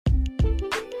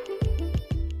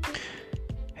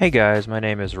Hey guys, my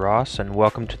name is Ross, and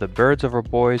welcome to the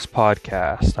BirdsoverBoys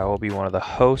podcast. I will be one of the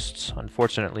hosts.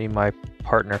 Unfortunately, my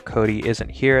partner Cody isn't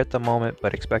here at the moment,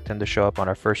 but expect him to show up on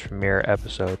our first premiere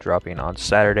episode dropping on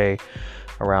Saturday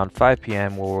around 5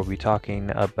 p.m., where we'll be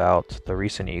talking about the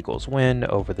recent Eagles win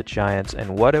over the Giants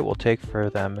and what it will take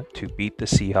for them to beat the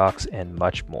Seahawks and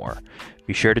much more.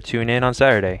 Be sure to tune in on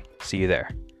Saturday. See you there.